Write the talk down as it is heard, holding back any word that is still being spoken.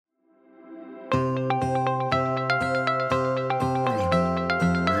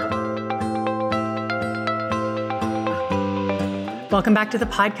Welcome back to the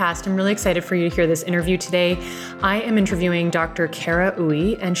podcast. I'm really excited for you to hear this interview today. I am interviewing Dr. Cara,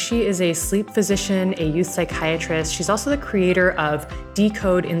 and she is a sleep physician, a youth psychiatrist. She's also the creator of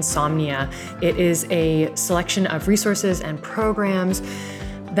Decode Insomnia. It is a selection of resources and programs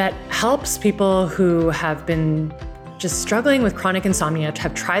that helps people who have been just struggling with chronic insomnia,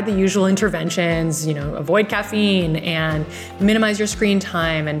 have tried the usual interventions, avoid caffeine and minimize your screen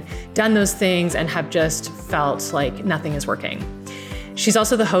time, and done those things and have just felt like nothing is working. She's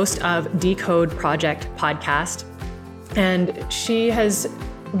also the host of Decode Project podcast, and she has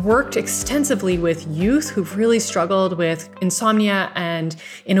worked extensively with youth who've really struggled with insomnia and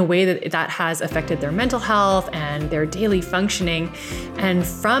in a way that has affected their mental health and their daily functioning. And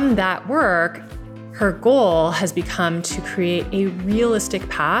from that work, her goal has become to create a realistic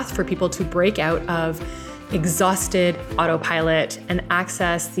path for people to break out of exhausted autopilot and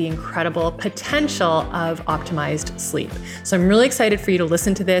access the incredible potential of optimized sleep. So I'm really excited for you to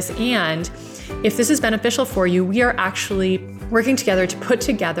listen to this. And if this is beneficial for you, we are actually working together to put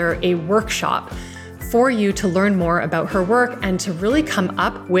together a workshop for you to learn more about her work and to really come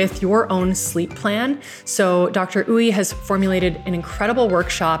up with your own sleep plan. So Dr. Uy has formulated an incredible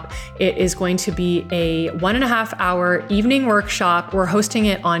workshop. It is going to be a 1.5 hour evening workshop. We're hosting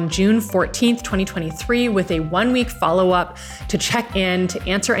it on June 14th, 2023 with a 1-week follow-up to check in, to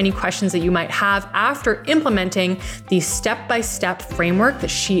answer any questions that you might have after implementing the step-by-step framework that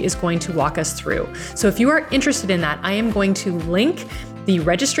she is going to walk us through. So if you are interested in that, I am going to link the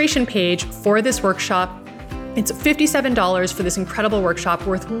registration page for this workshop. It's $57 for this incredible workshop,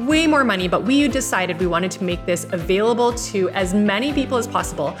 worth way more money, but we decided we wanted to make this available to as many people as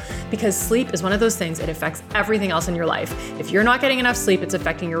possible because sleep is one of those things, it affects everything else in your life. If you're not getting enough sleep, it's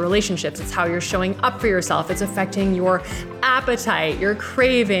affecting your relationships, it's how you're showing up for yourself, it's affecting your appetite, your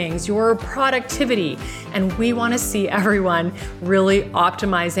cravings, your productivity. And we want to see everyone really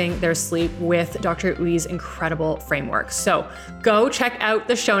optimizing their sleep with Dr. Uy's incredible framework. So go check out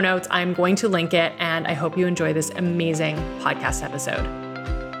the show notes. I'm going to link it, and I hope you enjoy this amazing podcast episode.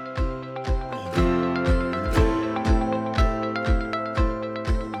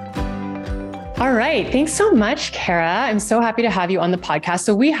 All right. Thanks so much, Cara. I'm so happy to have you on the podcast.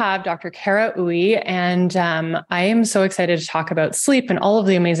 So we have Dr. Cara Uy, and I am so excited to talk about sleep and all of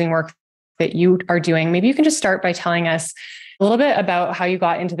the amazing work that you are doing. Maybe you can just start by telling us a little bit about how you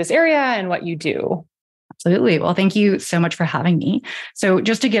got into this area and what you do. Absolutely. Well, thank you so much for having me. So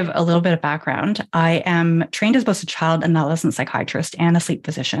just to give a little bit of background, I am trained as both a child and adolescent psychiatrist and a sleep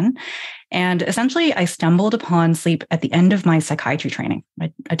physician. And essentially, I stumbled upon sleep at the end of my psychiatry training.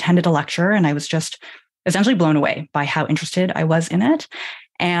 I attended a lecture and I was just essentially blown away by how interested I was in it.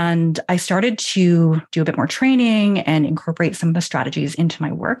 And I started to do a bit more training and incorporate some of the strategies into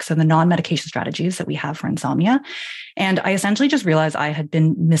my work. So the non-medication strategies that we have for insomnia. And I essentially just realized I had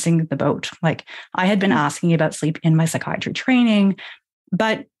been missing the boat. Like I had been asking about sleep in my psychiatry training,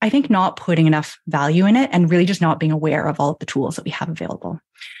 but I think not putting enough value in it and really just not being aware of all of the tools that we have available.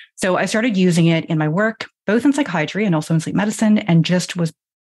 So I started using it in my work, both in psychiatry and also in sleep medicine, and just was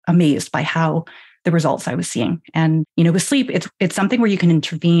amazed by how the results I was seeing. And, with sleep, it's something where you can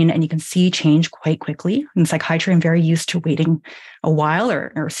intervene and you can see change quite quickly. In psychiatry, I'm very used to waiting a while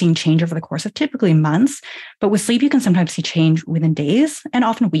or seeing change over the course of typically months. But with sleep, you can sometimes see change within days and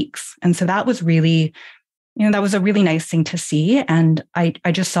often weeks. And so that was really, that was a really nice thing to see. And I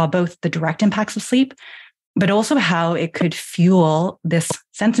just saw both the direct impacts of sleep, but also how it could fuel this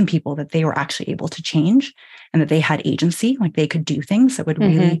sense in people that they were actually able to change and that they had agency, like they could do things that would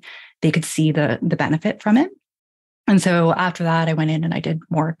really, they could see the benefit from it. And so after that, I went in and I did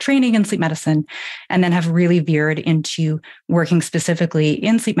more training in sleep medicine and then have really veered into working specifically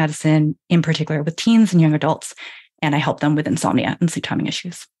in sleep medicine, in particular with teens and young adults. And I help them with insomnia and sleep timing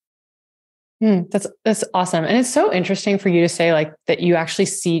issues. That's awesome. And it's so interesting for you to say like that you actually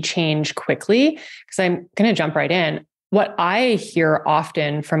see change quickly, because I'm going to jump right in. What I hear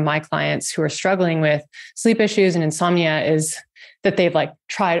often from my clients who are struggling with sleep issues and insomnia is that they've like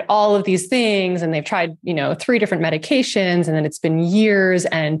tried all of these things and they've tried, 3 different medications, and then it's been years,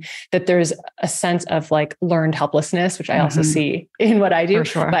 and that there's a sense of like learned helplessness, which I also see in what I do, for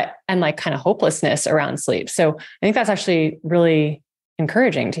sure. and like kind of hopelessness around sleep. So I think that's actually really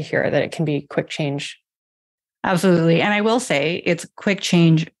encouraging to hear that it can be quick change. Absolutely. And I will say it's quick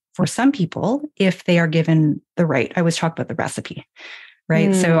change for some people if they are given the right. I always talk about the recipe,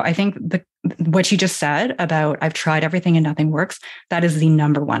 right? So I think what you just said about I've tried everything and nothing works, that is the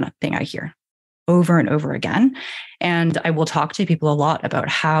number one thing I hear over and over again. And I will talk to people a lot about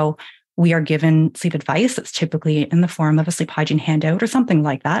how we are given sleep advice that's typically in the form of a sleep hygiene handout or something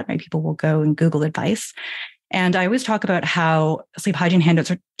like that, right? People will go and Google advice. And I always talk about how sleep hygiene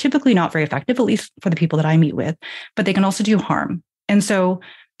handouts are typically not very effective, at least for the people that I meet with, but they can also do harm. And so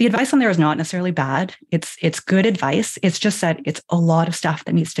the advice on there is not necessarily bad. It's good advice. It's just that it's a lot of stuff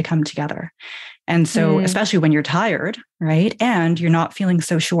that needs to come together. And so, especially when you're tired, right? And you're not feeling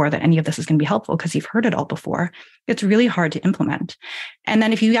so sure that any of this is going to be helpful because you've heard it all before, it's really hard to implement. And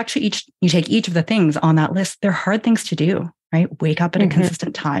then if you actually you take each of the things on that list, they're hard things to do, right? Wake up at a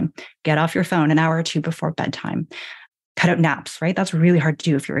consistent time, get off your phone an hour or two before bedtime, cut out naps, right? That's really hard to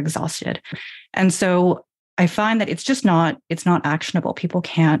do if you're exhausted. And so I find that it's not actionable. People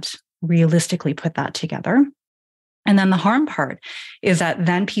can't realistically put that together. And then the harm part is that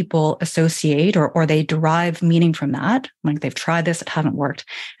then people associate or they derive meaning from that. Like they've tried this, it hasn't worked.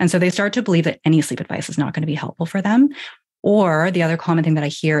 And so they start to believe that any sleep advice is not going to be helpful for them. Or the other common thing that I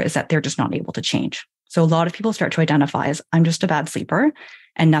hear is that they're just not able to change. So a lot of people start to identify as I'm just a bad sleeper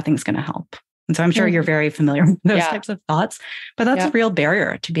and nothing's going to help. And so I'm sure you're very familiar with those types of thoughts, but that's a real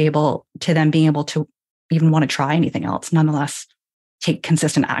barrier to be able to then being able to even want to try anything else, nonetheless, take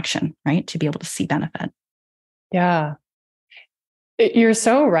consistent action, right? To be able to see benefit. Yeah. You're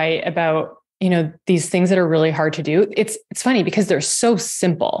so right about, these things that are really hard to do. It's funny because they're so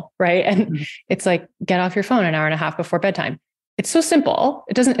simple, right? And it's like, get off your phone an hour and a half before bedtime. It's so simple.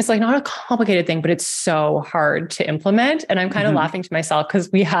 It's like not a complicated thing, but it's so hard to implement. And I'm kind of laughing to myself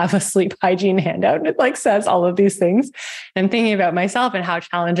because we have a sleep hygiene handout and it like says all of these things. And I'm thinking about myself and how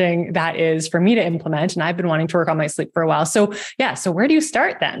challenging that is for me to implement. And I've been wanting to work on my sleep for a while. So where do you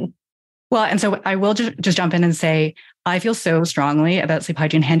start then? Well, and so I will just jump in and say, I feel so strongly about sleep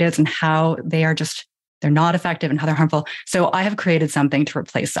hygiene handouts and how they're not effective and how they're harmful. So I have created something to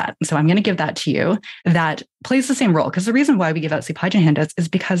replace that. And so I'm going to give that to you that plays the same role. Because the reason why we give out sleep hygiene handouts is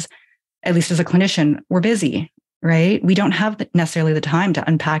because, at least as a clinician, we're busy, right? We don't have necessarily the time to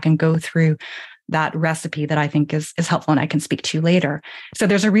unpack and go through that recipe that I think is helpful and I can speak to later. So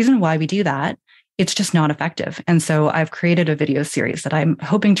there's a reason why we do that. It's just not effective. And so I've created a video series that I'm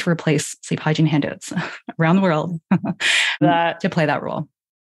hoping to replace sleep hygiene handouts around the world to play that role.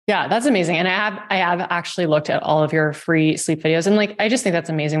 Yeah, that's amazing. And I have actually looked at all of your free sleep videos. And I just think that's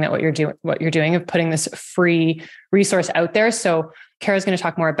amazing that what you're doing of putting this free resource out there. So Cara's going to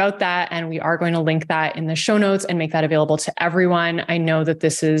talk more about that. And we are going to link that in the show notes and make that available to everyone. I know that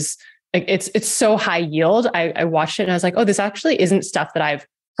this is it's so high yield. I watched it and I was like, oh, this actually isn't stuff that I've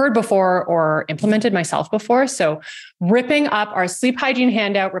heard before or implemented myself before. So ripping up our sleep hygiene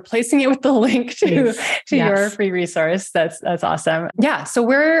handout, replacing it with the link to your free resource. That's awesome. Yeah. So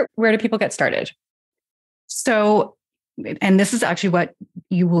where do people get started? So, and this is actually what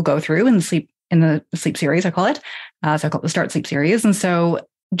you will go through in the sleep series, I call it. So I call it the Start Sleep series. And so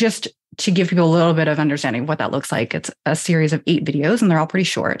just to give people a little bit of understanding of what that looks like, it's a series of 8 videos and they're all pretty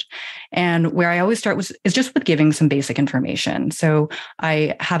short. And where I always start is just with giving some basic information. So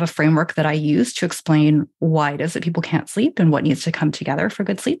I have a framework that I use to explain why it is that people can't sleep and what needs to come together for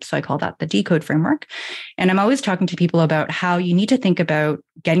good sleep. So I call that the decode framework. And I'm always talking to people about how you need to think about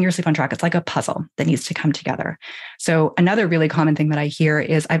getting your sleep on track. It's like a puzzle that needs to come together. So another really common thing that I hear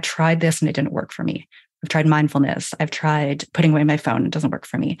is I've tried this and it didn't work for me. I've tried mindfulness. I've tried putting away my phone. It doesn't work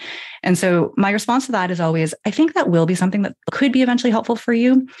for me. And so my response to that is always, I think that will be something that could be eventually helpful for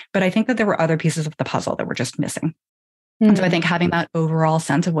you. But I think that there were other pieces of the puzzle that were just missing. And so I think having that overall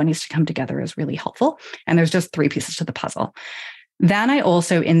sense of what needs to come together is really helpful. And there's just 3 pieces to the puzzle. Then I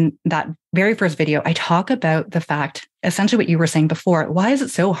also, in that very first video, I talk about the fact, essentially what you were saying before, why is it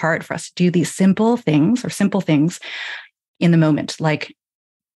so hard for us to do these simple things in the moment, like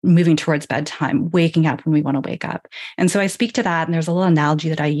moving towards bedtime, waking up when we want to wake up. And so I speak to that, and there's a little analogy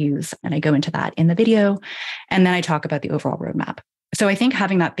that I use, and I go into that in the video. And then I talk about the overall roadmap. So I think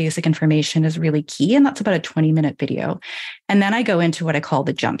having that basic information is really key. And that's about a 20-minute video. And then I go into what I call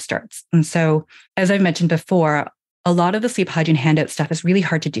the jump starts. And so, as I've mentioned before, a lot of the sleep hygiene handout stuff is really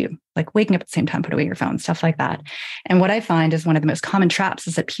hard to do, like waking up at the same time, put away your phone, stuff like that. And what I find is one of the most common traps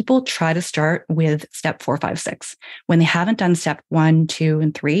is that people try to start with step 4, 5, 6 when they haven't done step 1, 2,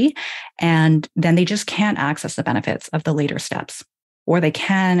 and 3. And then they just can't access the benefits of the later steps, or they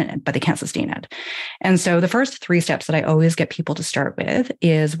can, but they can't sustain it. And so the first 3 steps that I always get people to start with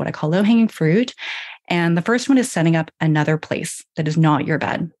is what I call low-hanging fruit. And the first one is setting up another place that is not your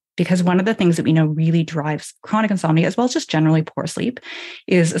bed. Because one of the things that we know really drives chronic insomnia, as well as just generally poor sleep,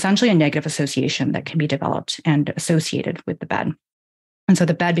 is essentially a negative association that can be developed and associated with the bed. And so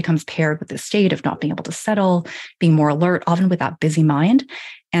the bed becomes paired with this state of not being able to settle, being more alert, often with that busy mind.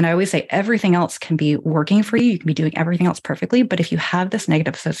 And I always say everything else can be working for you. You can be doing everything else perfectly. But if you have this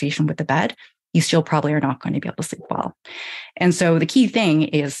negative association with the bed, you still probably are not going to be able to sleep well. And so the key thing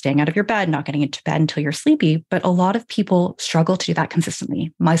is staying out of your bed, not getting into bed until you're sleepy. But a lot of people struggle to do that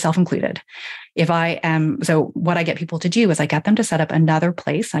consistently, myself included. So what I get people to do is I get them to set up another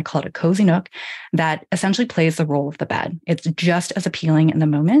place, I call it a cozy nook, that essentially plays the role of the bed. It's just as appealing in the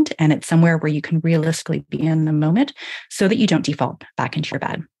moment, and it's somewhere where you can realistically be in the moment so that you don't default back into your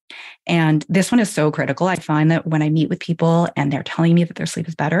bed. And this one is so critical. I find that when I meet with people and they're telling me that their sleep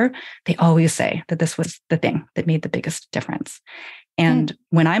is better, they always say that this was the thing that made the biggest difference. And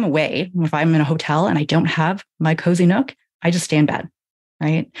when I'm away, if I'm in a hotel and I don't have my cozy nook, I just stay in bed.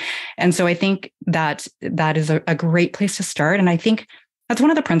 Right. And so I think that is a great place to start. And I think that's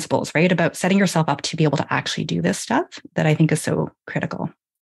one of the principles, right, about setting yourself up to be able to actually do this stuff that I think is so critical.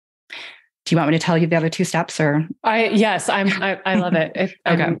 Do you want me to tell you the other two steps, or? Yes, I love it.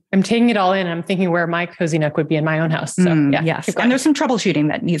 Okay. I'm taking it all in. I'm thinking where my cozy nook would be in my own house. So yes. And there's some troubleshooting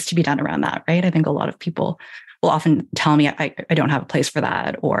that needs to be done around that, right? I think a lot of people will often tell me I don't have a place for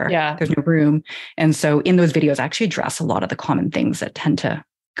that, or there's no room. And so in those videos, I actually address a lot of the common things that tend to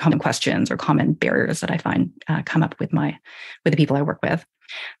common questions or common barriers that I find come up with the people I work with.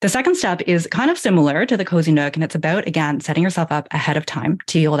 The second step is kind of similar to the cozy nook, and it's about, again, setting yourself up ahead of time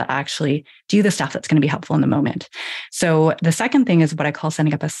to be able to actually do the stuff that's going to be helpful in the moment. So the second thing is what I call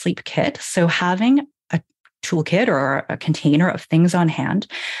setting up a sleep kit. So having a toolkit or a container of things on hand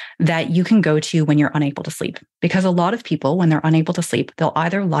that you can go to when you're unable to sleep. Because a lot of people, when they're unable to sleep, they'll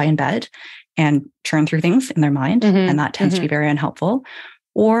either lie in bed and churn through things in their mind, and that tends to be very unhelpful,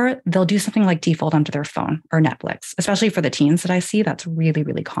 or they'll do something like default onto their phone or Netflix. Especially for the teens that I see, that's really,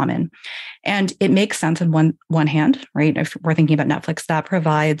 really common. And it makes sense in one hand, right? If we're thinking about Netflix, that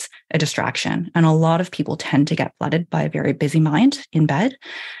provides a distraction. And a lot of people tend to get flooded by a very busy mind in bed.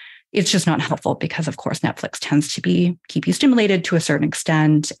 It's just not helpful because, of course, Netflix tends to keep you stimulated to a certain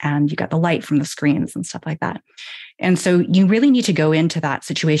extent, and you get the light from the screens and stuff like that. And so you really need to go into that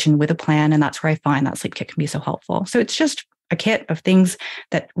situation with a plan. And that's where I find that sleep kit can be so helpful. So it's just a kit of things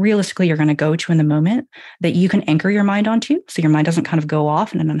that realistically you're going to go to in the moment that you can anchor your mind onto. So your mind doesn't kind of go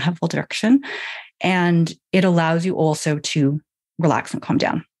off in an unhelpful direction. And it allows you also to relax and calm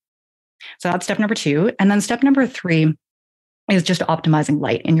down. So that's step number 2. And then step number 3 is just optimizing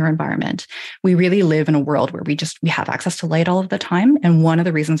light in your environment. We really live in a world where we have access to light all of the time. And one of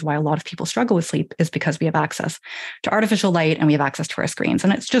the reasons why a lot of people struggle with sleep is because we have access to artificial light and we have access to our screens.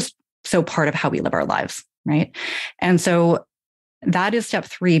 And it's just so part of how we live our lives, right? And so that is step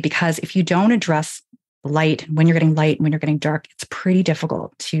 3, because if you don't address light, when you're getting light, when you're getting dark, it's pretty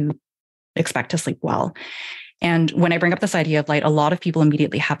difficult to expect to sleep well. And when I bring up this idea of light, a lot of people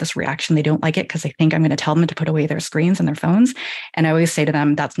immediately have this reaction. They don't like it because they think I'm going to tell them to put away their screens and their phones. And I always say to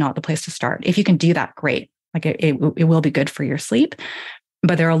them, that's not the place to start. If you can do that, great. Like it will be good for your sleep.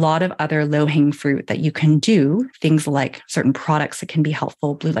 But there are a lot of other low-hanging fruit that you can do, things like certain products that can be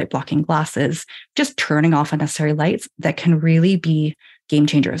helpful, blue light blocking glasses, just turning off unnecessary lights that can really be game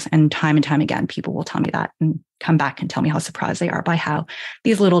changers. And time again, people will tell me that and come back and tell me how surprised they are by how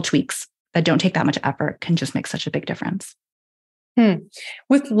these little tweaks that don't take that much effort can just make such a big difference.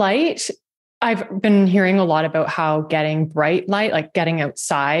 With light, I've been hearing a lot about how getting bright light, like getting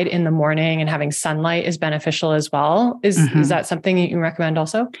outside in the morning and having sunlight, is beneficial as well. Is that something that you recommend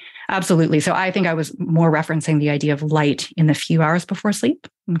also? Absolutely. So I think I was more referencing the idea of light in the few hours before sleep.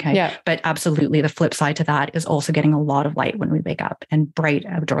 Okay. Yeah. But absolutely, the flip side to that is also getting a lot of light when we wake up, and bright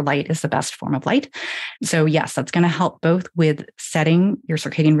outdoor light is the best form of light. So yes, that's going to help both with setting your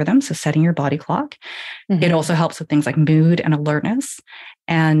circadian rhythm, so setting your body clock. It also helps with things like mood and alertness.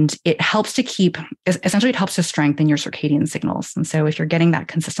 And it helps to it helps to strengthen your circadian signals. And so if you're getting that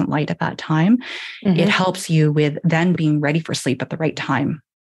consistent light at that time, it helps you with then being ready for sleep at the right time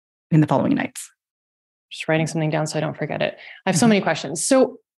in the following nights. Just writing something down so I don't forget it. I have so many questions.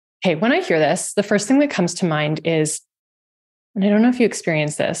 So, okay, when I hear this, the first thing that comes to mind is, and I don't know if you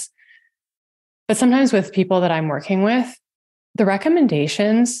experience this, but sometimes with people that I'm working with, the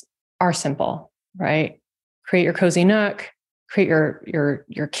recommendations are simple, right? Create your cozy nook, create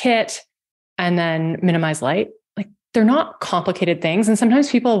your kit, and then minimize light. Like, they're not complicated things. And sometimes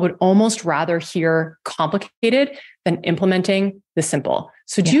people would almost rather hear complicated than implementing the simple.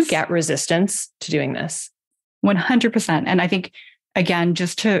 So do you get resistance to doing this? 100%. And I think, again,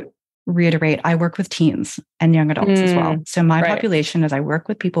 just to reiterate, I work with teens and young adults as well. So my population is I work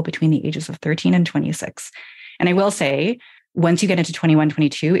with people between the ages of 13 and 26. And I will say, once you get into 21,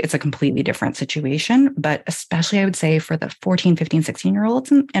 22, it's a completely different situation. But especially, I would say, for the 14, 15,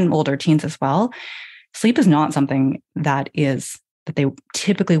 16-year-olds and older teens as well, sleep is not something that they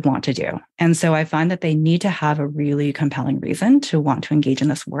typically want to do. And so I find that they need to have a really compelling reason to want to engage in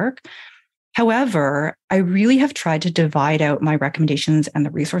this work. However, I really have tried to divide out my recommendations and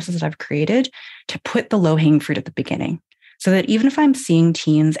the resources that I've created to put the low-hanging fruit at the beginning. So that even if I'm seeing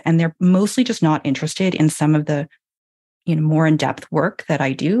teens and they're mostly just not interested in some of the, more in-depth work that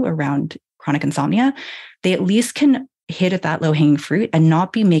I do around chronic insomnia, they at least can hit at that low-hanging fruit and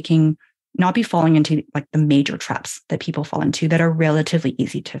not be falling into like the major traps that people fall into that are relatively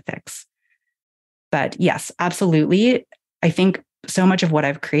easy to fix. But yes, absolutely. I think so much of what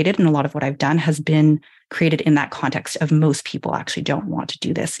I've created and a lot of what I've done has been created in that context of most people actually don't want to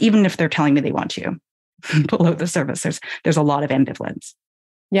do this, even if they're telling me they want to. Below the surface, there's a lot of ambivalence.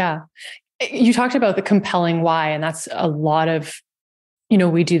 Yeah. You talked about the compelling why, and that's a lot of,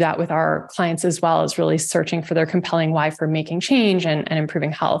 we do that with our clients as well, as really searching for their compelling why for making change and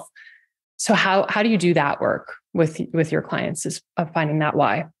improving health. So how do you do that work with your clients, is of finding that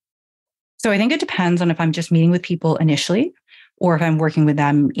why? So I think it depends on if I'm just meeting with people initially or if I'm working with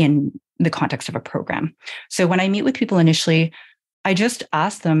them in the context of a program. So when I meet with people initially, I just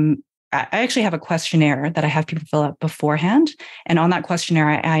ask them, I actually have a questionnaire that I have people fill out beforehand. And on that questionnaire,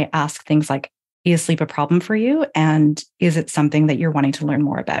 I ask things like, is sleep a problem for you? And is it something that you're wanting to learn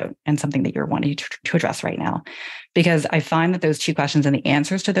more about and something that you're wanting to address right now? Because I find that those two questions and the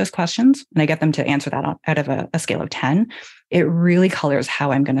answers to those questions, and I get them to answer that out of a scale of 10, it really colors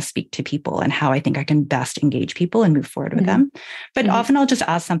how I'm going to speak to people and how I think I can best engage people and move forward with them. But often I'll just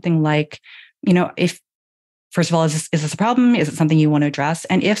ask something like, if, first of all, is this a problem? Is it something you want to address?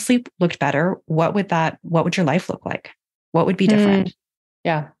 And if sleep looked better, what would your life look like? What would be different?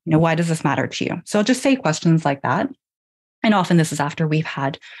 Yeah. Why does this matter to you? So I'll just say questions like that. And often this is after we've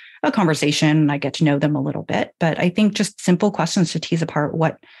had a conversation and I get to know them a little bit. But I think just simple questions to tease apart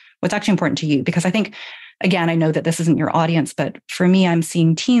what's actually important to you. Because I think, again, I know that this isn't your audience, but for me, I'm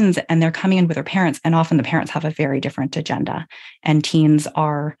seeing teens and they're coming in with their parents. And often the parents have a very different agenda. And teens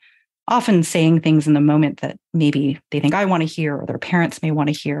are often saying things in the moment that maybe they think I want to hear, or their parents may want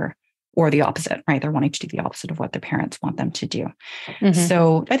to hear, or the opposite, right? They're wanting to do the opposite of what their parents want them to do.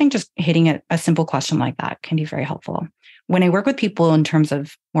 So I think just hitting a simple question like that can be very helpful. When I work with people in terms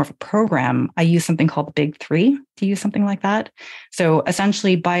of more of a program, I use something called the Big Three to use something like that. So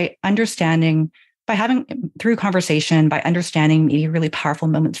essentially by having through conversation, by understanding maybe really powerful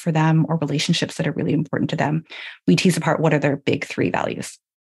moments for them or relationships that are really important to them, we tease apart what are their big three values.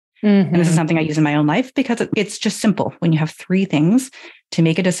 And this is something I use in my own life because it's just simple. When you have three things to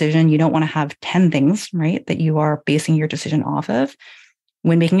make a decision, you don't want to have 10 things, right, that you are basing your decision off of.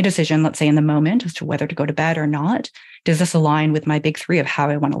 When making a decision, let's say in the moment as to whether to go to bed or not, does this align with my big three of how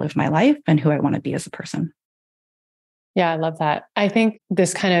I want to live my life and who I want to be as a person? Yeah, I love that. I think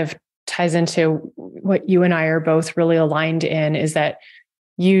this kind of ties into what you and I are both really aligned in, is that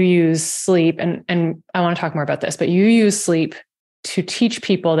you use sleep, and I want to talk more about this, but you use sleep to teach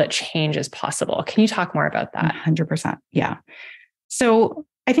people that change is possible. Can you talk more about that? 100%. Yeah. So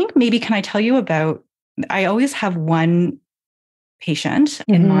I think maybe, can I tell you about, I always have one patient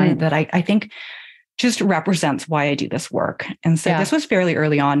in mind that I think just represents why I do this work. And so this was fairly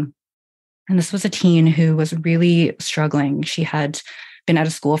early on. And this was a teen who was really struggling. She had been out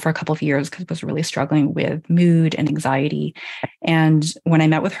of school for a couple of years because was really struggling with mood and anxiety. And when I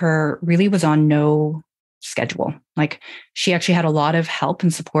met with her, really was on no schedule. Like, she actually had a lot of help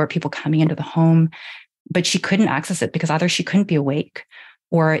and support, people coming into the home, but she couldn't access it because either she couldn't be awake,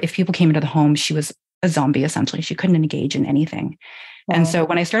 or if people came into the home, she was a zombie, essentially. She couldn't engage in anything. Wow. And so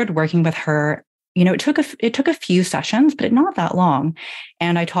when I started working with her, it took a few sessions, but not that long.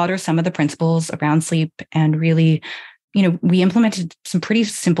 And I taught her some of the principles around sleep, and really, we implemented some pretty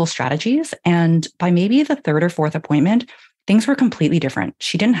simple strategies. And by maybe the third or fourth appointment, things were completely different.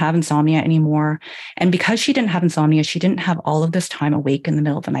 She didn't have insomnia anymore. And because she didn't have insomnia, she didn't have all of this time awake in the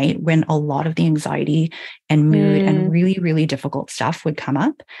middle of the night when a lot of the anxiety and mood and really, really difficult stuff would come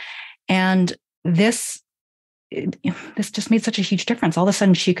up. And this just made such a huge difference. All of a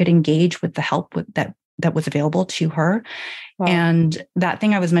sudden, she could engage with the help that was available to her. Wow. And that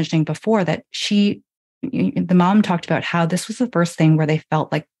thing I was mentioning before, that the mom talked about how this was the first thing where they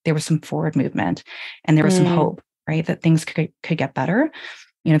felt like there was some forward movement and there was some hope, right? That things could get better.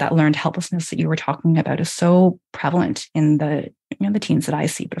 That learned helplessness that you were talking about is so prevalent in the teens that I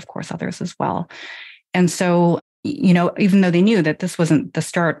see, but of course others as well. And so, even though they knew that this wasn't the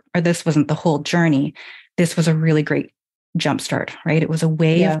start, or this wasn't the whole journey, this was a really great jumpstart, right? It was a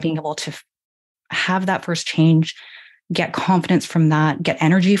way of being able to have that first change, get confidence from that, get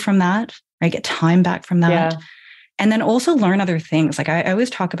energy from that, right? Get time back from that. Yeah. And then also learn other things. Like I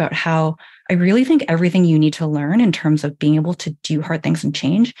always talk about how I really think everything you need to learn in terms of being able to do hard things and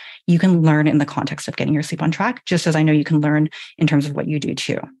change, you can learn in the context of getting your sleep on track, just as I know you can learn in terms of what you do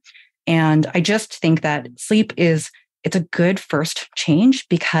too. And I just think that sleep it's a good first change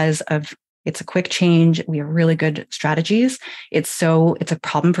because it's a quick change. We have really good strategies. It's a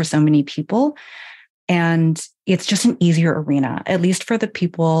problem for so many people. And it's just an easier arena, at least for the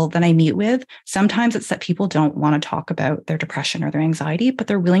people that I meet with. Sometimes it's that people don't want to talk about their depression or their anxiety, but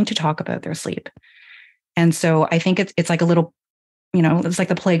they're willing to talk about their sleep. And so I think it's like a little, it's like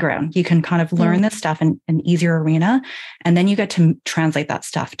the playground. You can kind of learn this stuff in an easier arena, and then you get to translate that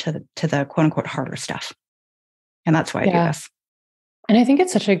stuff to the quote unquote harder stuff. And that's why I do this. And I think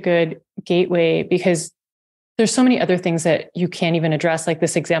it's such a good gateway because there's so many other things that you can't even address, like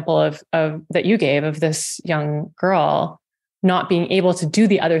this example of that you gave of this young girl not being able to do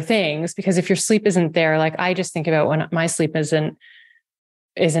the other things because if your sleep isn't there, like I just think about when my sleep isn't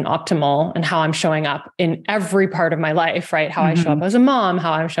optimal and how I'm showing up in every part of my life, right? How I show up as a mom,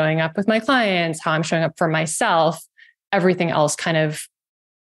 how I'm showing up with my clients, how I'm showing up for myself, everything else kind of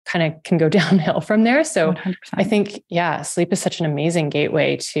can go downhill from there. So 100%. I think, sleep is such an amazing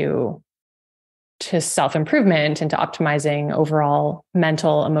gateway to self-improvement and to optimizing overall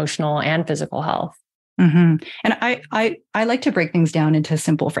mental, emotional, and physical health. And I like to break things down into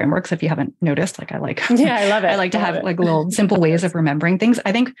simple frameworks. If you haven't noticed, I love it. I like to have little simple ways of remembering things.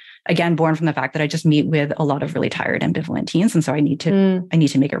 I think, again, born from the fact that I just meet with a lot of really tired, ambivalent teens. And so I need to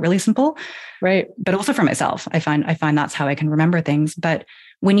make it really simple. Right. But also for myself, I find that's how I can remember things. But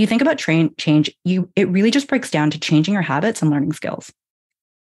when you think about change, it really just breaks down to changing your habits and learning skills.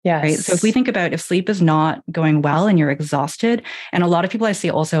 Yes. Right. So if we think about if sleep is not going well and you're exhausted, and a lot of people I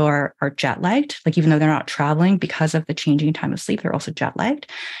see also are jet lagged, like even though they're not traveling because of the changing time of sleep, they're also jet lagged.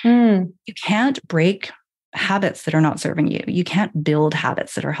 You can't break habits that are not serving you. You can't build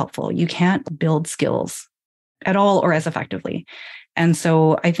habits that are helpful. You can't build skills at all or as effectively. And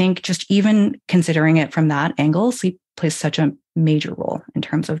so I think just even considering it from that angle, sleep plays such a major role in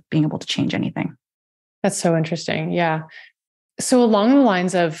terms of being able to change anything. That's so interesting. Yeah. So along the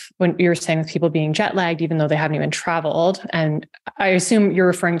lines of when you were saying with people being jet lagged, even though they haven't even traveled, and I assume you're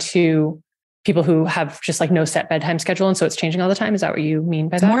referring to people who have just no set bedtime schedule. And so it's changing all the time. Is that what you mean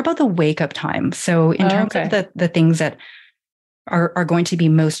by that? It's more about the wake up time. So in terms of the things that are going to be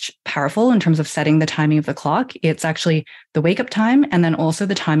most powerful in terms of setting the timing of the clock, it's actually the wake up time and then also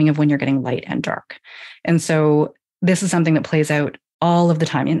the timing of when you're getting light and dark. And so this is something that plays out all of the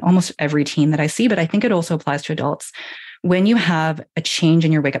time in almost every teen that I see, but I think it also applies to adults. When you have a change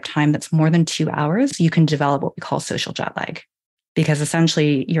in your wake up time that's more than 2 hours, you can develop what we call social jet lag, because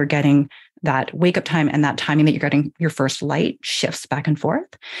essentially you're getting that wake up time and that timing that you're getting your first light shifts back and forth.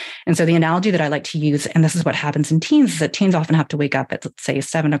 And so the analogy that I like to use, and this is what happens in teens, is that teens often have to wake up at, let's say,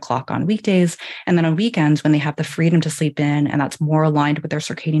 7:00 on weekdays. And then on weekends, when they have the freedom to sleep in, and that's more aligned with their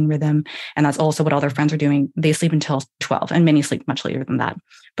circadian rhythm, and that's also what all their friends are doing, they sleep until 12, and many sleep much later than that.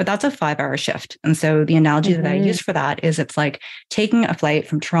 But that's a 5-hour shift. And so the analogy that I use for that is it's like taking a flight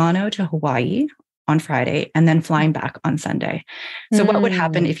from Toronto to Hawaii on Friday and then flying back on Sunday. So what would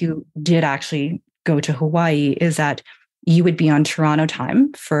happen if you did actually go to Hawaii is that you would be on Toronto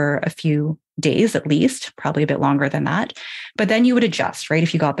time for a few days at least, probably a bit longer than that. But then you would adjust, right?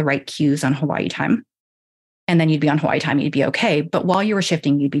 If you got the right cues on Hawaii time. And then you'd be on Hawaii time, you'd be okay. But while you were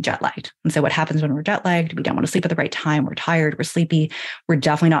shifting, you'd be jet lagged. And so what happens when we're jet lagged? We don't want to sleep at the right time. We're tired. We're sleepy. We're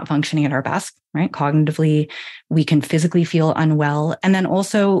definitely not functioning at our best, right? Cognitively, we can physically feel unwell. And then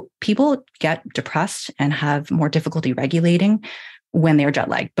also people get depressed and have more difficulty regulating when they're jet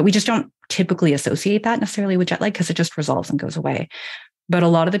lagged. But we just don't typically associate that necessarily with jet lag because it just resolves and goes away. But a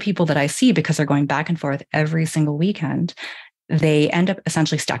lot of the people that I see, because they're going back and forth every single weekend, they end up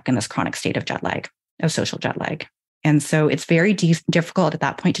essentially stuck in this chronic state of jet lag, of social jet lag. And so it's very difficult at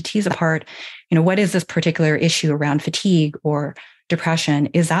that point to tease apart, what is this particular issue around fatigue or depression?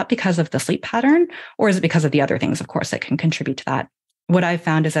 Is that because of the sleep pattern, or is it because of the other things, of course, that can contribute to that? What I've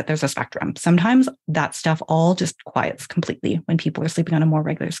found is that there's a spectrum. Sometimes that stuff all just quiets completely when people are sleeping on a more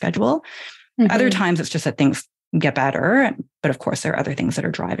regular schedule. Other times it's just that things get better. But of course, there are other things that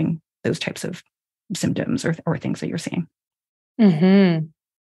are driving those types of symptoms or things that you're seeing. And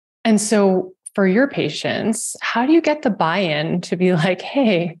so for your patients, how do you get the buy-in to be like,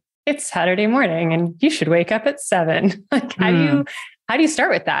 hey, it's Saturday morning and you should wake up at 7? How do you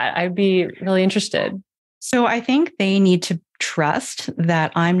start with that? I'd be really interested. So I think they need to trust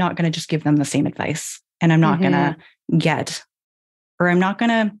that I'm not going to just give them the same advice, and I'm not going to I'm not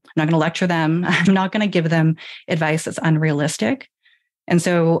going to lecture them. I'm not going to give them advice that's unrealistic. And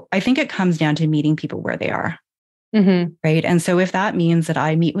so I think it comes down to meeting people where they are. Right. And so if that means that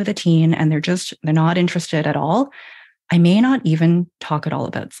I meet with a teen and they're not interested at all, I may not even talk at all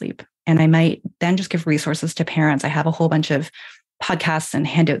about sleep. And I might then just give resources to parents. I have a whole bunch of podcasts and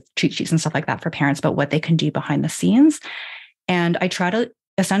handout cheat sheets and stuff like that for parents about what they can do behind the scenes. And I try to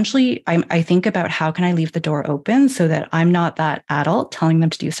essentially, I think about how can I leave the door open so that I'm not that adult telling them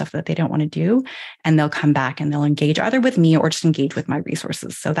to do stuff that they don't want to do. And they'll come back and they'll engage either with me or just engage with my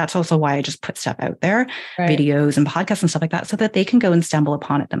resources. So that's also why I just put stuff out there, right, videos and podcasts and stuff like that, so that they can go and stumble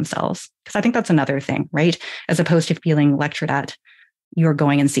upon it themselves. Because I think that's another thing, right? As opposed to feeling lectured at, you're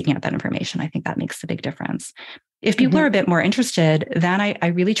going and seeking out that information. I think that makes a big difference. If people are a bit more interested, then I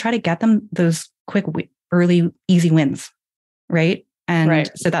really try to get them those quick, early, easy wins, right?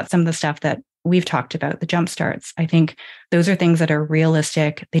 And so that's some of the stuff that we've talked about, the jump starts. I think those are things that are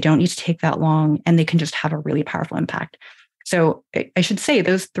realistic. They don't need to take that long, and they can just have a really powerful impact. So I should say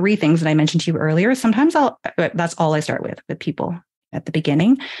those 3 things that I mentioned to you earlier, sometimes that's all I start with people at the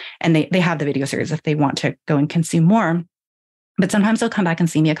beginning. And they have the video series if they want to go and consume more. But sometimes they'll come back and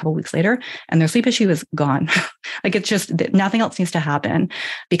see me a couple of weeks later and their sleep issue is gone. Like it's just nothing else needs to happen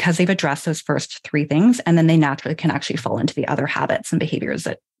because they've addressed those first 3 things. And then they naturally can actually fall into the other habits and behaviors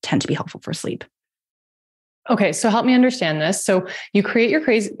that tend to be helpful for sleep. Okay. So help me understand this. So you create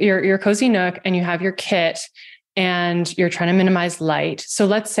your cozy nook and you have your kit and you're trying to minimize light. So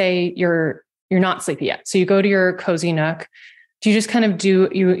let's say you're not sleepy yet. So you go to your cozy nook. Do you just kind of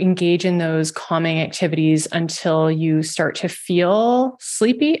you engage in those calming activities until you start to feel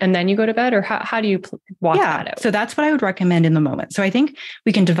sleepy and then you go to bed? Or how do you walk that out? So that's what I would recommend in the moment. So I think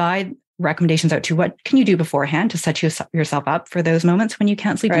we can divide recommendations out to what can you do beforehand to set yourself up for those moments when you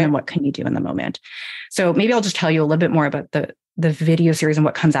can't sleep, and then what can you do in the moment. So maybe I'll just tell you a little bit more about the video series and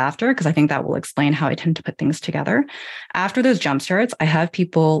what comes after, because I think that will explain how I tend to put things together. After those jump starts, I have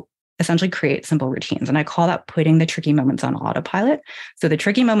people essentially create simple routines. And I call that putting the tricky moments on autopilot. So the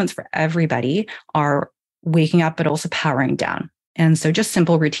tricky moments for everybody are waking up, but also powering down. And so just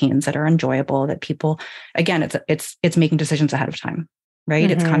simple routines that are enjoyable, that people, again, it's making decisions ahead of time,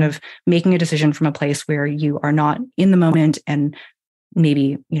 right? It's kind of making a decision from a place where you are not in the moment and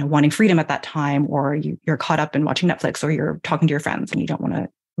maybe, wanting freedom at that time, or you're caught up in watching Netflix, or you're talking to your friends and you don't want to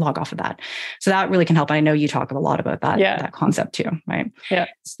log off of that. So that really can help. And I know you talk a lot about that, that concept too, right? Yeah.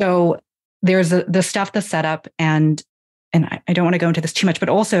 So there's the stuff that's set up, and I don't want to go into this too much, but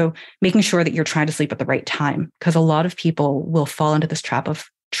also making sure that you're trying to sleep at the right time, because a lot of people will fall into this trap of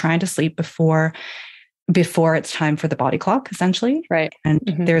trying to sleep before it's time for the body clock, essentially. Right. And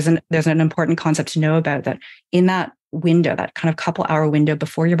there's an important concept to know about that. In that window, that kind of couple hour window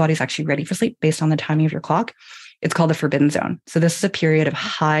before your body's actually ready for sleep based on the timing of your clock, it's called the forbidden zone. So this is a period of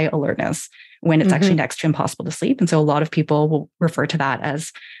high alertness when it's actually next to impossible to sleep. And so a lot of people will refer to that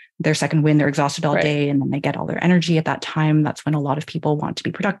as their second wind. They're exhausted all day and then they get all their energy at that time. That's when a lot of people want to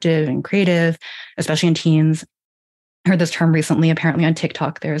be productive and creative, especially in teens. I heard this term recently, apparently on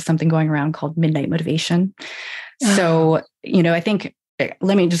TikTok, there's something going around called midnight motivation. So, I think,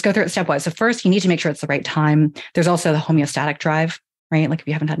 let me just go through it stepwise. So first, you need to make sure it's the right time. There's also the homeostatic drive, right? Like if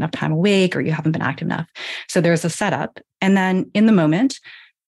you haven't had enough time awake or you haven't been active enough. So there's a setup. And then in the moment,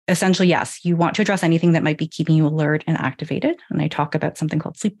 essentially, yes, you want to address anything that might be keeping you alert and activated. And I talk about something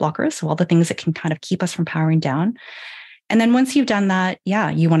called sleep blockers. So all the things that can kind of keep us from powering down. And then once you've done that,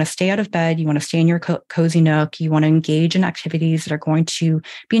 you want to stay out of bed. You want to stay in your cozy nook. You want to engage in activities that are going to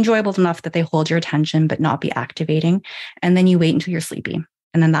be enjoyable enough that they hold your attention, but not be activating. And then you wait until you're sleepy.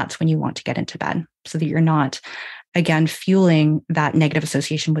 And then that's when you want to get into bed so that you're not, again, fueling that negative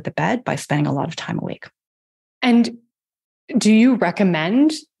association with the bed by spending a lot of time awake. And do you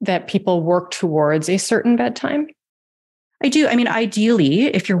recommend that people work towards a certain bedtime? I do. I mean, ideally,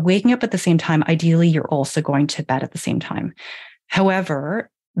 if you're waking up at the same time, ideally, you're also going to bed at the same time.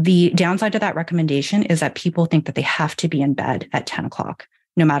 However, the downside to that recommendation is that people think that they have to be in bed at 10 o'clock,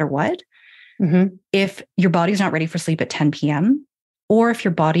 no matter what. If your body's not ready for sleep at 10 p.m., or if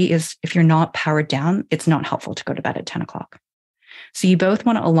you're not powered down, it's not helpful to go to bed at 10 o'clock. So you both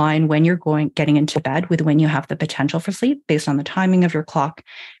want to align when you're getting into bed with when you have the potential for sleep based on the timing of your clock,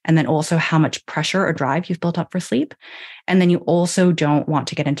 and then also how much pressure or drive you've built up for sleep. And then you also don't want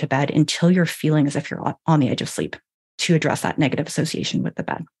to get into bed until you're feeling as if you're on the edge of sleep to address that negative association with the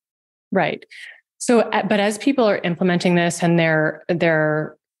bed. Right. So, but as people are implementing this and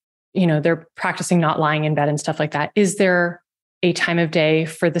they're practicing not lying in bed and stuff like that, is there a time of day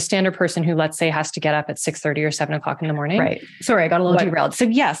for the standard person who, let's say, has to get up at 6:30 or 7 o'clock in the morning? Right. Sorry, I got a little derailed. So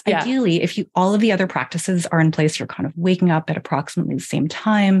yes, ideally, if all of the other practices are in place, you're kind of waking up at approximately the same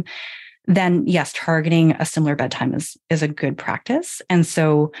time, then yes, targeting a similar bedtime is a good practice. And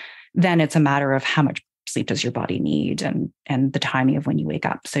so then it's a matter of how much sleep does your body need and the timing of when you wake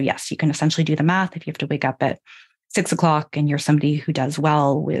up. So yes, you can essentially do the math. If you have to wake up at 6 o'clock and you're somebody who does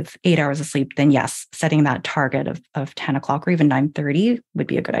well with 8 hours of sleep, then yes, setting that target of 10 o'clock or even 9:30 would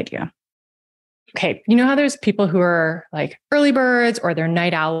be a good idea. Okay. You know how there's people who are like early birds or they're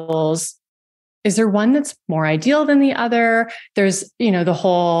night owls? Is there one that's more ideal than the other? There's, the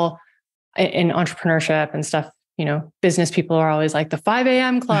whole in entrepreneurship and stuff, business people are always like the 5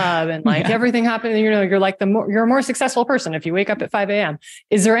 a.m. club and like everything happens. You're like you're a more successful person if you wake up at 5 a.m.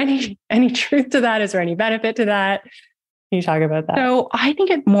 Is there any truth to that? Is there any benefit to that? Can you talk about that? So I think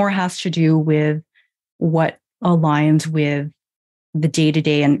it more has to do with what aligns with the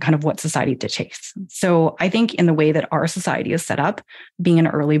day-to-day and kind of what society dictates. So I think in the way that our society is set up, being an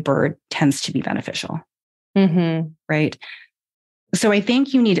early bird tends to be beneficial. Right? So I think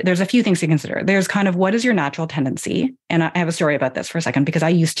there's a few things to consider. There's kind of what is your natural tendency? And I have a story about this for a second, because I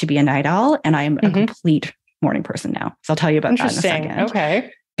used to be a night owl and I am a complete morning person now. So I'll tell you about that in a second.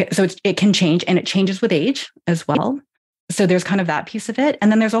 Okay. So it can change, and it changes with age as well. So there's kind of that piece of it.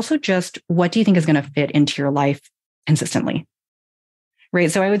 And then there's also just, what do you think is going to fit into your life consistently? Right.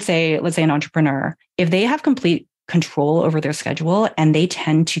 So I would say, let's say an entrepreneur, if they have complete control over their schedule and they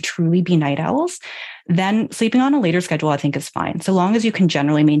tend to truly be night owls, then sleeping on a later schedule, I think, is fine. So long as you can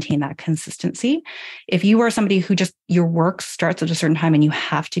generally maintain that consistency. If you are somebody who just, your work starts at a certain time and you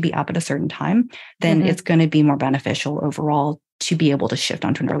have to be up at a certain time, then it's going to be more beneficial overall to be able to shift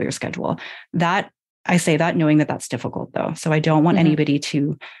onto an earlier schedule. I say that knowing that that's difficult though. So I don't want anybody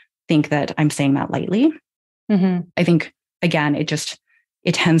to think that I'm saying that lightly. I think, again,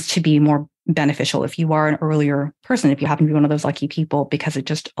 it tends to be more beneficial if you are an earlier person, if you happen to be one of those lucky people, because it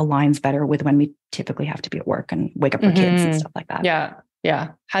just aligns better with when we typically have to be at work and wake up for kids and stuff like that. Yeah. Yeah.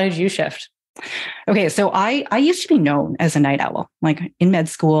 How did you shift? Okay. So I used to be known as a night owl. Like in med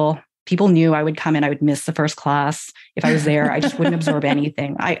school, people knew I would come in, I would miss the first class. If I was there, I just wouldn't absorb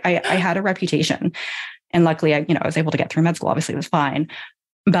anything. I had a reputation, and luckily I was able to get through med school. Obviously it was fine,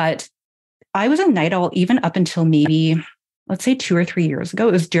 but I was a night owl even up until maybe, let's say 2 or 3 years ago.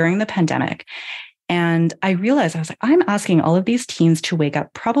 It was during the pandemic. And I realized, I was like, I'm asking all of these teens to wake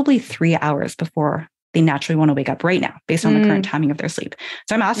up probably 3 hours before they naturally want to wake up right now, based on the current timing of their sleep.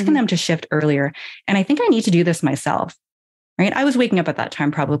 So I'm asking them to shift earlier. And I think I need to do this myself, right? I was waking up at that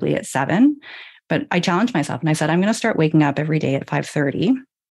time, probably at 7, but I challenged myself and I said, I'm going to start waking up every day at 5:30.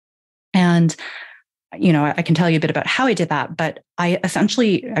 And I can tell you a bit about how I did that, but I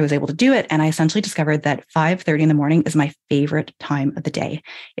was able to do it. And I essentially discovered that 5:30 in the morning is my favorite time of the day.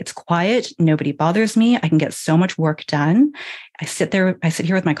 It's quiet. Nobody bothers me. I can get so much work done. I sit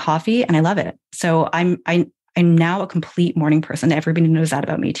here with my coffee and I love it. So I'm now a complete morning person. Everybody knows that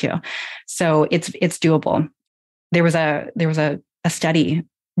about me too. So it's doable. There was a study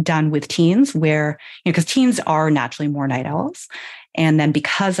done with teens where, because teens are naturally more night owls. And then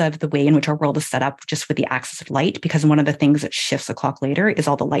because of the way in which our world is set up, just with the access of light, because one of the things that shifts the clock later is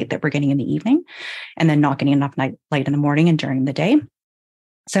all the light that we're getting in the evening and then not getting enough light in the morning and during the day.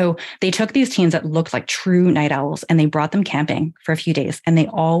 So they took these teens that looked like true night owls and they brought them camping for a few days, and they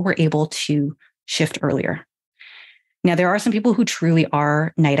all were able to shift earlier. Now, there are some people who truly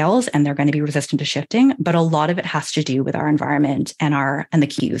are night owls and they're going to be resistant to shifting, but a lot of it has to do with our environment and the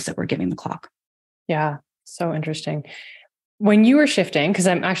cues that we're giving the clock. Yeah. So interesting. When you were shifting, because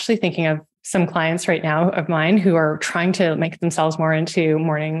I'm actually thinking of some clients right now of mine who are trying to make themselves more into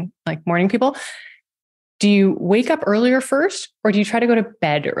morning people. Do you wake up earlier first, or do you try to go to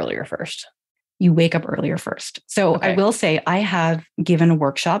bed earlier first? You wake up earlier first. So I will say I have given a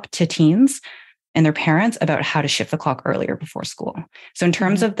workshop to teens and their parents about how to shift the clock earlier before school. So in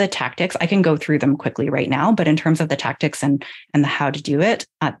terms of the tactics, I can go through them quickly right now, but in terms of the tactics and the how to do it,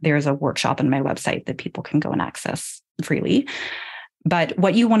 there's a workshop on my website that people can go and access freely. But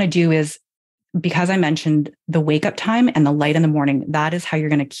what you want to do is, because I mentioned the wake up time and the light in the morning, that is how you're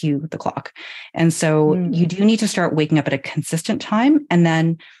going to cue the clock. And so you do need to start waking up at a consistent time. And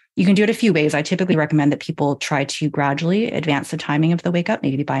then you can do it a few ways. I typically recommend that people try to gradually advance the timing of the wake up,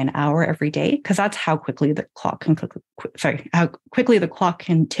 maybe by an hour every day, because that's how quickly the clock can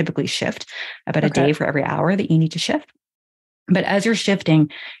typically shift, about a day for every hour that you need to shift. But as you're shifting,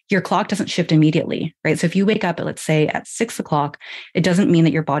 your clock doesn't shift immediately, right? So if you wake up at, let's say, at 6 o'clock, it doesn't mean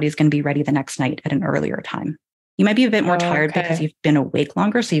that your body is going to be ready the next night at an earlier time. You might be a bit more tired because you've been awake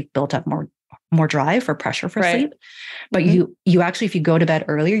longer, so you've built up more drive or pressure for sleep. But you actually, if you go to bed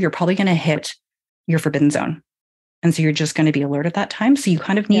earlier, you're probably going to hit your forbidden zone. And so you're just going to be alert at that time. So you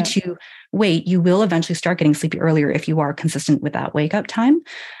kind of need to wait. You will eventually start getting sleepy earlier if you are consistent with that wake up time,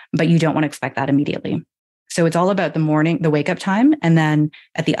 but you don't want to expect that immediately. So it's all about the wake up time. And then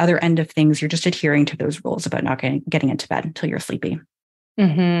at the other end of things, you're just adhering to those rules about not getting into bed until you're sleepy.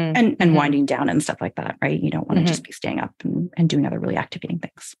 and winding down and stuff like that, right? You don't want to just be staying up and doing other really activating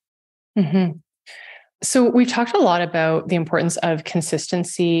things. So we've talked a lot about the importance of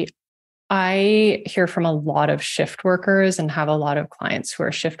consistency. I hear from a lot of shift workers and have a lot of clients who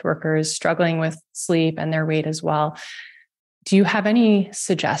are shift workers struggling with sleep and their weight as well. Do you have any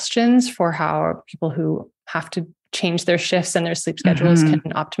suggestions for how people who have to change their shifts and their sleep schedules can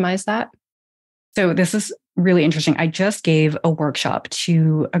optimize that? So this is really interesting. I just gave a workshop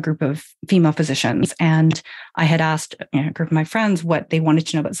to a group of female physicians, and I had asked a group of my friends what they wanted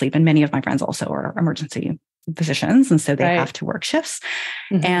to know about sleep. And many of my friends also are emergency physicians, and so they have to work shifts.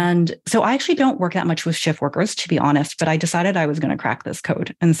 And so I actually don't work that much with shift workers, to be honest, but I decided I was going to crack this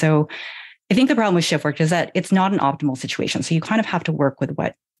code. And so I think the problem with shift work is that it's not an optimal situation. So you kind of have to work with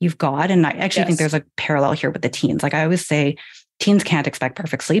what you've got. And I actually think there's a parallel here with the teens. Like I always say, teens can't expect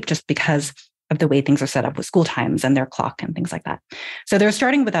perfect sleep just because of the way things are set up with school times and their clock and things like that. So they're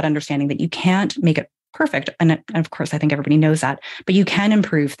starting with that understanding that you can't make it perfect. And of course, I think everybody knows that, but you can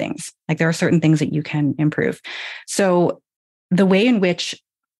improve things. Like there are certain things that you can improve. So the way in which,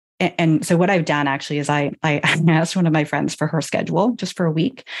 and so what I've done actually is I asked one of my friends for her schedule just for a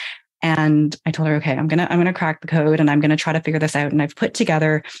week. And I told her, okay, I'm gonna crack the code and I'm gonna try to figure this out. And I've put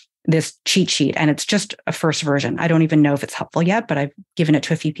together this cheat sheet, and it's just a first version. I don't even know if it's helpful yet, but I've given it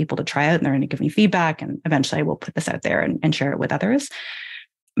to a few people to try out, and they're going to give me feedback. And eventually I will put this out there and share it with others.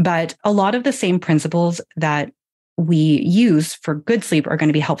 But a lot of the same principles that we use for good sleep are going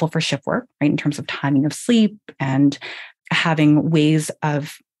to be helpful for shift work, right? In terms of timing of sleep and having ways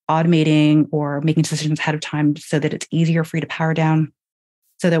of automating or making decisions ahead of time so that it's easier for you to power down,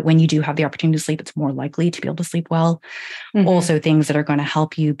 so that when you do have the opportunity to sleep, it's more likely to be able to sleep well. Also, things that are going to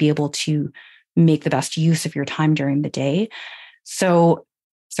help you be able to make the best use of your time during the day. So,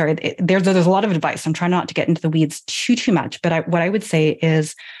 sorry, there's a lot of advice. I'm trying not to get into the weeds too much, but what I would say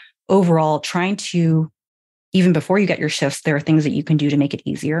is overall, trying to, even before you get your shifts, there are things that you can do to make it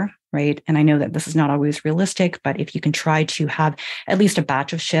easier, right? And I know that this is not always realistic, but if you can try to have at least a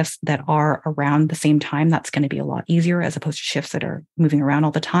batch of shifts that are around the same time, that's going to be a lot easier as opposed to shifts that are moving around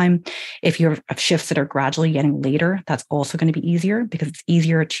all the time. If you have shifts that are gradually getting later, that's also going to be easier because it's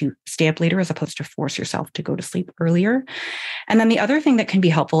easier to stay up later as opposed to force yourself to go to sleep earlier. And then the other thing that can be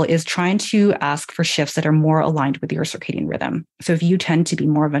helpful is trying to ask for shifts that are more aligned with your circadian rhythm. So if you tend to be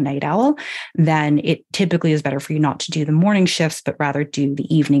more of a night owl, then it typically is better for you not to do the morning shifts, but rather do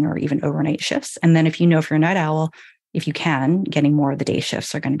the evening or even overnight shifts. And then if you're a night owl, if you can, getting more of the day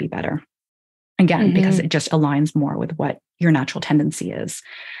shifts are going to be better. Again, because it just aligns more with what your natural tendency is.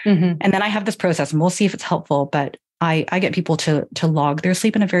 And then I have this process, and we'll see if it's helpful, but I get people to log their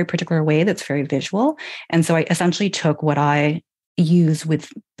sleep in a very particular way that's very visual. And so I essentially took what I use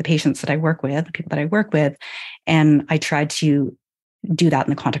with the patients that I work with, the people that I work with, and I tried to do that in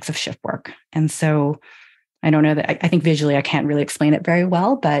the context of shift work. And so I don't know that I think visually I can't really explain it very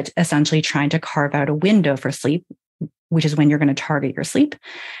well, but essentially trying to carve out a window for sleep, which is when you're going to target your sleep,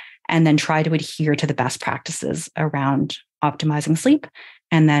 and then try to adhere to the best practices around optimizing sleep,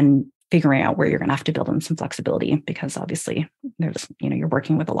 and then figuring out where you're going to have to build in some flexibility, because obviously there's, you're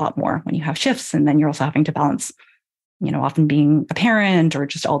working with a lot more when you have shifts, and then you're also having to balance, often being a parent or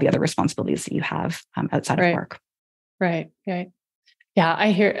just all the other responsibilities that you have outside of work. Right. Yeah.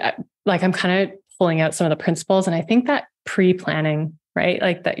 I hear, I'm kind of pulling out some of the principles, and I think that pre-planning, right?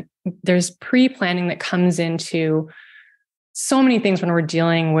 Like that there's pre-planning that comes into so many things when we're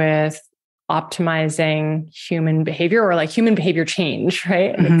dealing with optimizing human behavior or like human behavior change,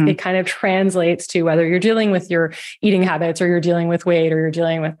 right? And it kind of translates to whether you're dealing with your eating habits or you're dealing with weight or you're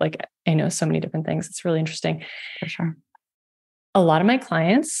dealing with so many different things. It's really interesting. For sure. A lot of my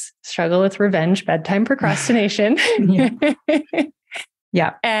clients struggle with revenge bedtime procrastination.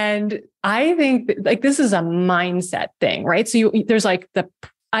 Yeah. And I think this is a mindset thing, right? So there's I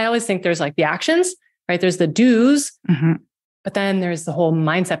always think there's the actions, right? There's the do's, but then there's the whole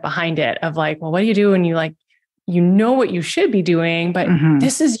mindset behind it of well, what do you do when you know what you should be doing, but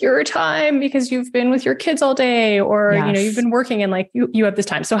this is your time because you've been with your kids all day, or, you've been working and you have this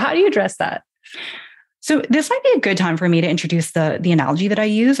time. So how do you address that? So this might be a good time for me to introduce the analogy that I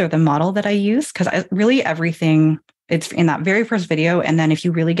use or the model that I use, because really everything, it's in that very first video. And then if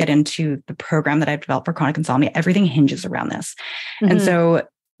you really get into the program that I've developed for chronic insomnia, everything hinges around this. And so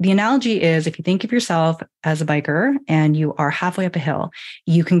the analogy is, if you think of yourself as a biker and you are halfway up a hill,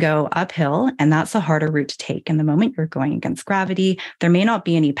 you can go uphill, and that's a harder route to take. And the moment you're going against gravity, there may not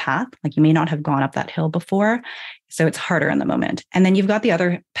be any path, you may not have gone up that hill before. So it's harder in the moment. And then you've got the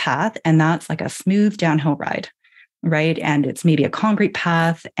other path, and that's like a smooth downhill ride. right? And it's maybe a concrete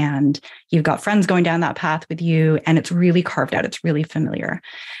path and you've got friends going down that path with you and it's really carved out. It's really familiar.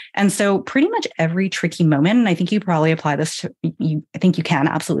 And so pretty much every tricky moment, and I think you probably apply this to you, I think you can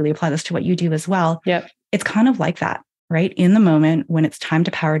absolutely apply this to what you do as well. Yep. It's kind of like that, right? In the moment when it's time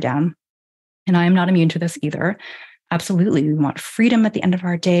to power down. And I am not immune to this either. Absolutely. We want freedom at the end of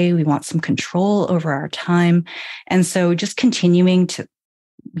our day. We want some control over our time. And so just continuing to,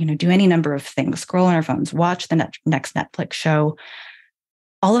 do any number of things, scroll on our phones, watch the next Netflix show.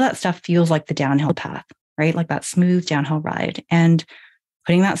 All of that stuff feels like the downhill path, right? Like that smooth downhill ride. And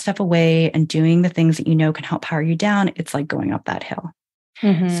putting that stuff away and doing the things that can help power you down, it's like going up that hill.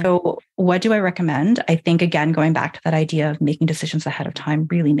 So what do I recommend? I think, again, going back to that idea of making decisions ahead of time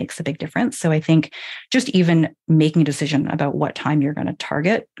really makes a big difference. So I think just even making a decision about what time you're going to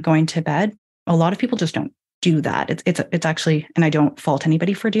target going to bed, a lot of people just don't do that. It's actually, and I don't fault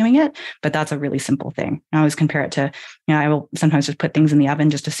anybody for doing it, but that's a really simple thing. I always compare it to, I will sometimes just put things in the oven,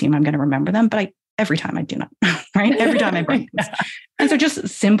 just assume I'm going to remember them, but every time I do not, right? Every time I break things. And so just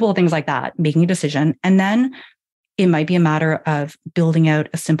simple things like that, making a decision. And then it might be a matter of building out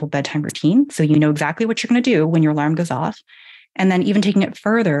a simple bedtime routine. So you know exactly what you're going to do when your alarm goes off. And then even taking it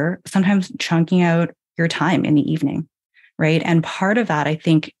further, sometimes chunking out your time in the evening, right? And part of that, I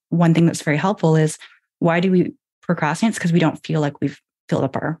think one thing that's very helpful is, why do we procrastinate? It's because we don't feel like we've filled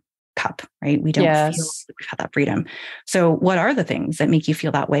up our cup, right? We don't feel like we've had that freedom. So what are the things that make you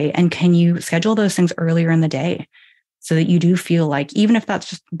feel that way? And can you schedule those things earlier in the day so that you do feel like, even if that's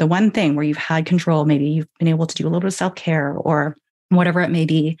just the one thing where you've had control, maybe you've been able to do a little bit of self-care or whatever it may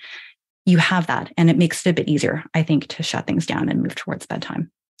be, you have that. And it makes it a bit easier, I think, to shut things down and move towards bedtime.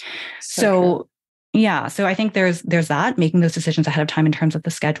 So yeah, so I think there's that, making those decisions ahead of time in terms of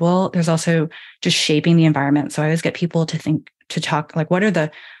the schedule. There's also just shaping the environment. So I always get people to talk, like, what are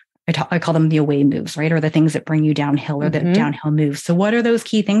I call them the away moves, right? Or the things that bring you downhill or the downhill moves. So what are those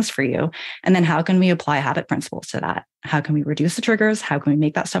key things for you? And then how can we apply habit principles to that? How can we reduce the triggers? How can we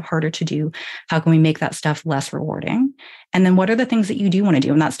make that stuff harder to do? How can we make that stuff less rewarding? And then what are the things that you do want to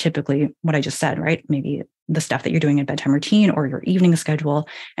do? And that's typically what I just said, right? Maybe the stuff that you're doing in bedtime routine or your evening schedule.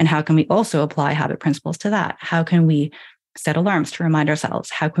 And how can we also apply habit principles to that? How can we set alarms to remind ourselves?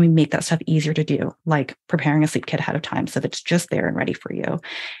 How can we make that stuff easier to do, like preparing a sleep kit ahead of time so that it's just there and ready for you?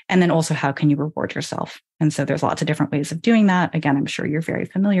 And then also, how can you reward yourself? And so there's lots of different ways of doing that. Again, I'm sure you're very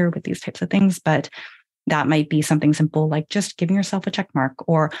familiar with these types of things, but that might be something simple like just giving yourself a check mark.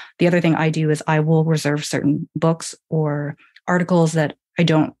 Or the other thing I do is I will reserve certain books or articles that I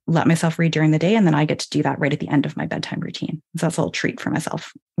don't let myself read during the day. And then I get to do that right at the end of my bedtime routine. So that's a little treat for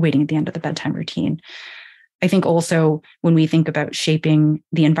myself, waiting at the end of the bedtime routine. I think also when we think about shaping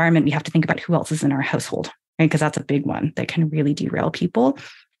the environment, we have to think about who else is in our household, right? Because that's a big one that can really derail people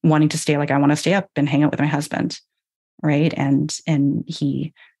wanting to stay, like, I want to stay up and hang out with my husband, right? And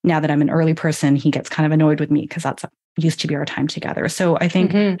he, now that I'm an early person, he gets kind of annoyed with me because that's used to be our time together. So I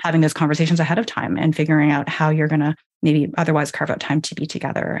think having those conversations ahead of time and figuring out how you're going to maybe otherwise carve out time to be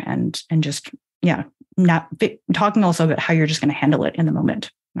together and just, not talking also about how you're just going to handle it in the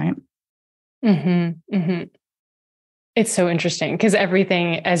moment, right? It's so interesting because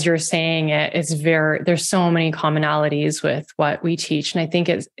everything, as you're saying it, is there's so many commonalities with what we teach. And I think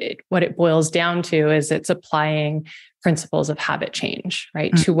what it boils down to is it's applying principles of habit change,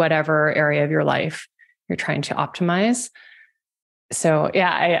 right? To whatever area of your life you're trying to optimize. So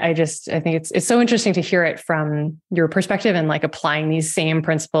yeah, I think it's so interesting to hear it from your perspective and like applying these same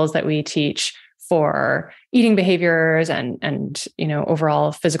principles that we teach for eating behaviors and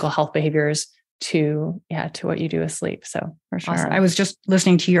overall physical health behaviors to what you do with sleep. So for sure. Awesome. I was just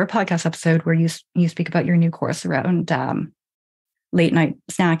listening to your podcast episode where you speak about your new course around late night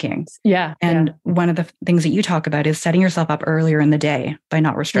snacking. Yeah. And one of the things that you talk about is setting yourself up earlier in the day by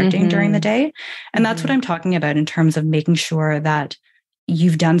not restricting during the day. And that's what I'm talking about in terms of making sure that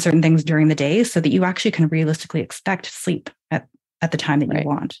you've done certain things during the day so that you actually can realistically expect sleep at the time that you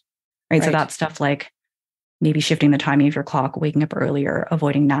want. Right. So that's stuff like maybe shifting the timing of your clock, waking up earlier,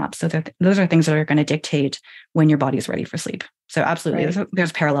 avoiding naps. So those are things that are going to dictate when your body is ready for sleep. So absolutely,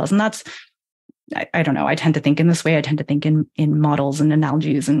 there's parallels. And that's, I don't know, I tend to think in this way. I tend to think in models and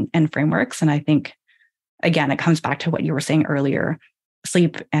analogies and frameworks. And I think, again, it comes back to what you were saying earlier,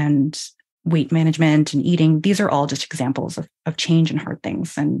 sleep and weight management and eating. These are all just examples of change and hard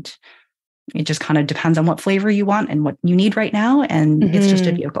things. And it just kind of depends on what flavor you want and what you need right now. And it's just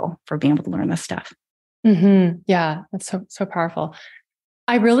a vehicle for being able to learn this stuff. Yeah, that's so powerful.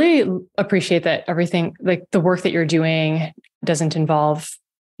 I really appreciate that everything, like the work that you're doing, doesn't involve,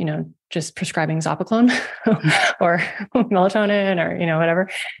 just prescribing Zopiclone or melatonin or, whatever.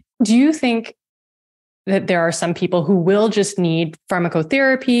 Do you think that there are some people who will just need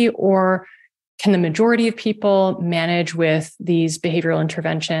pharmacotherapy, or can the majority of people manage with these behavioral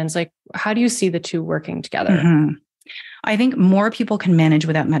interventions? Like, how do you see the two working together? Mm-hmm. I think more people can manage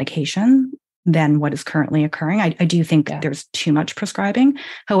without medication than what is currently occurring. I do think there's too much prescribing.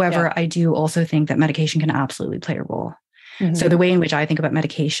 However, I do also think that medication can absolutely play a role. Mm-hmm. So the way in which I think about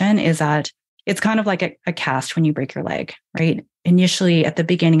medication is that it's kind of like a cast when you break your leg, right? Initially, at the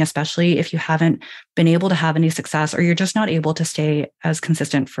beginning, especially if you haven't been able to have any success, or you're just not able to stay as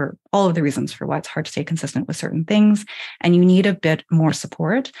consistent for all of the reasons for why it's hard to stay consistent with certain things, and you need a bit more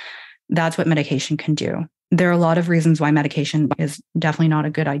support, that's what medication can do. There are a lot of reasons why medication is definitely not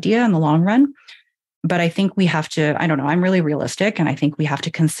a good idea in the long run. But I think we have to, I don't know, I'm really realistic. And I think we have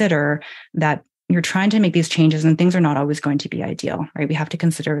to consider that you're trying to make these changes and things are not always going to be ideal, right? We have to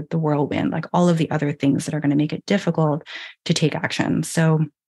consider the whirlwind, like all of the other things that are going to make it difficult to take action. So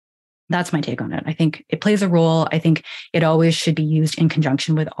that's my take on it. I think it plays a role. I think it always should be used in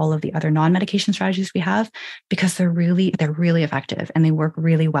conjunction with all of the other non-medication strategies we have, because they're really effective and they work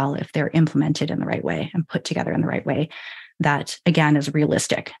really well if they're implemented in the right way and put together in the right way that, again, is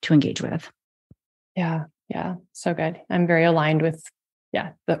realistic to engage with. Yeah. So good. I'm very aligned with,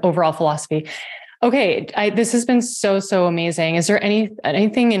 the overall philosophy. Okay. This has been so amazing. Is there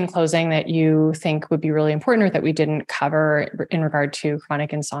anything in closing that you think would be really important, or that we didn't cover in regard to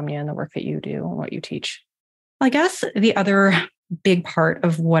chronic insomnia and the work that you do and what you teach? I guess the other big part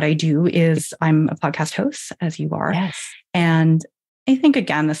of what I do is I'm a podcast host, as you are. Yes. And I think,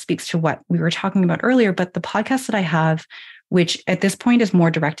 again, this speaks to what we were talking about earlier, but the podcast that I have, which at this point is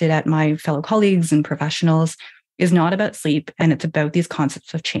more directed at my fellow colleagues and professionals, is not about sleep. And it's about these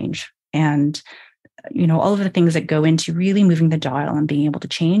concepts of change and all of the things that go into really moving the dial and being able to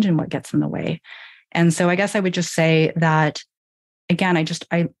change and what gets in the way. And so I guess I would just say that, again,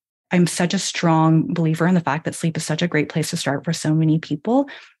 I'm such a strong believer in the fact that sleep is such a great place to start for so many people,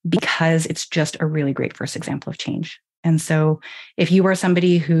 because it's just a really great first example of change. And so if you are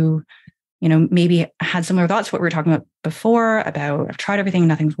somebody who, maybe had similar thoughts to what we were talking about before, about I've tried everything,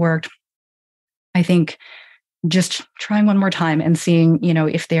 nothing's worked, I think just trying one more time and seeing,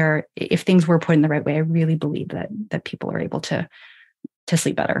 if things were put in the right way, I really believe that people are able to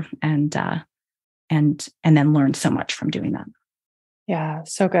sleep better and then learn so much from doing that. Yeah,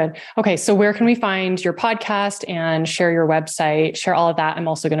 so good. Okay, so where can we find your podcast and share your website, share all of that? I'm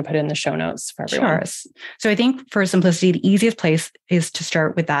also going to put it in the show notes for everyone. Sure. So I think for simplicity, the easiest place is to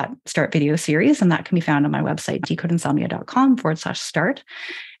start with that start video series, and that can be found on my website, decodeinsomnia.com/start.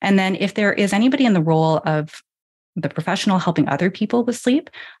 And then if there is anybody in the role of the professional helping other people with sleep,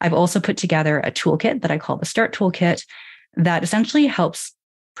 I've also put together a toolkit that I call the Start Toolkit that essentially helps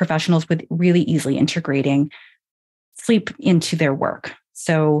professionals with really easily integrating sleep into their work.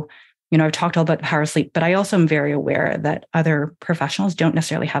 So, I've talked all about the power of sleep, but I also am very aware that other professionals don't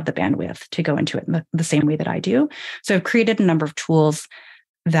necessarily have the bandwidth to go into it in the same way that I do. So I've created a number of tools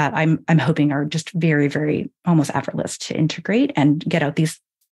that I'm hoping are just very, very almost effortless to integrate and get out these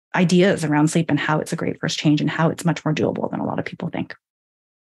ideas around sleep and how it's a great first change and how it's much more doable than a lot of people think.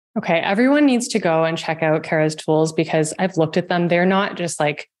 Okay. Everyone needs to go and check out Cara's tools, because I've looked at them. They're not just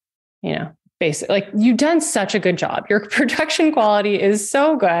like, basic, like you've done such a good job. Your production quality is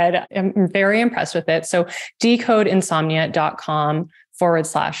so good. I'm very impressed with it. So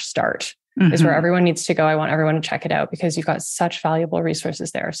decodeinsomnia.com/start is where everyone needs to go. I want everyone to check it out, because you've got such valuable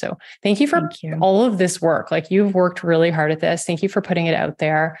resources there. So thank you for all of this work. Like, you've worked really hard at this. Thank you for putting it out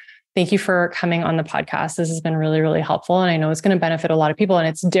there. Thank you for coming on the podcast. This has been really, really helpful. And I know it's going to benefit a lot of people, and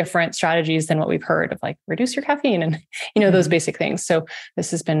it's different strategies than what we've heard of, like reduce your caffeine and, those basic things. So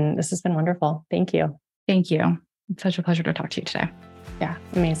this has been wonderful. Thank you. Thank you. It's such a pleasure to talk to you today. Yeah.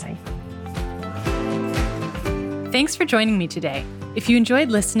 Amazing. Thanks for joining me today. If you enjoyed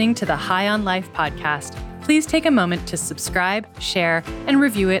listening to the High on Life podcast, please take a moment to subscribe, share, and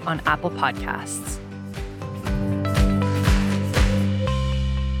review it on Apple Podcasts.